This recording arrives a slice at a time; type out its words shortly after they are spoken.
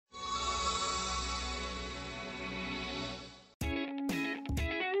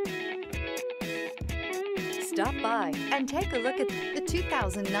Stop by and take a look at the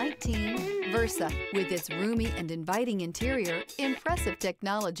 2019 Versa. With its roomy and inviting interior, impressive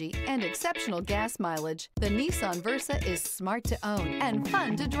technology, and exceptional gas mileage, the Nissan Versa is smart to own and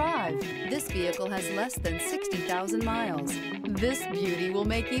fun to drive. This vehicle has less than 60,000 miles. This beauty will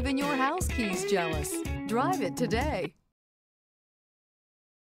make even your house keys jealous. Drive it today.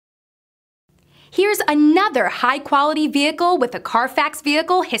 Here's another high-quality vehicle with a Carfax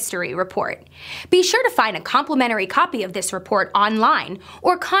Vehicle History Report. Be sure to find a complimentary copy of this report online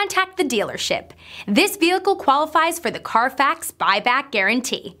or contact the dealership. This vehicle qualifies for the Carfax Buyback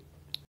Guarantee.